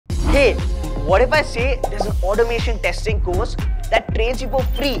Hey, what if I say there's an automation testing course that trains you for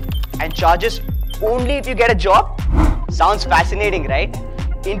free and charges only if you get a job? Sounds fascinating, right?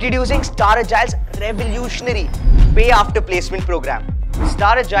 Introducing StarAgile's revolutionary Pay After Placement program. With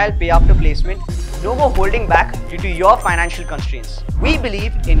StarAgile Pay After Placement, no more holding back due to your financial constraints. We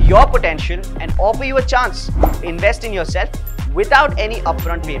believe in your potential and offer you a chance to invest in yourself without any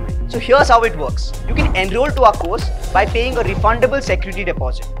upfront payment. So here's how it works. You can enroll to our course by paying a refundable security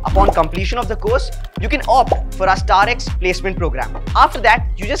deposit. Upon completion of the course, you can opt for our StarX placement program. After that,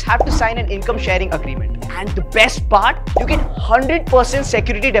 you just have to sign an income sharing agreement. And the best part, you get 100%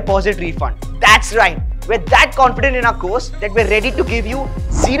 security deposit refund. That's right. We're that confident in our course that we're ready to give you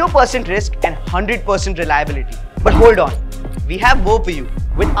 0% risk and 100% reliability. But hold on, we have more for you.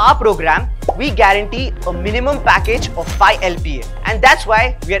 With our program, we guarantee a minimum package of 5 LPA. And that's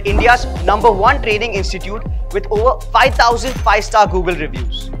why we are India's #1 training institute with over 5,000 5-star Google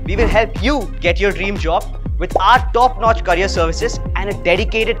reviews. We will help you get your dream job with our top-notch career services and a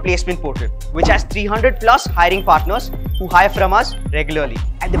dedicated placement portal, which has 300+ hiring partners who hire from us regularly.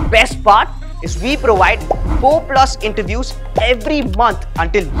 And the best part is we provide 4+ interviews every month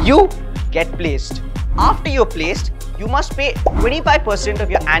until you get placed. After you're placed, you must pay 25% of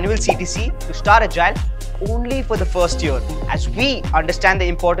your annual CTC to StarAgile only for the first year. As we understand the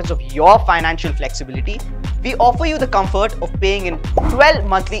importance of your financial flexibility, we offer you the comfort of paying in 12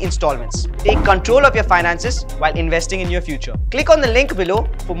 monthly installments. Take control of your finances while investing in your future. Click on the link below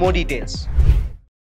for more details.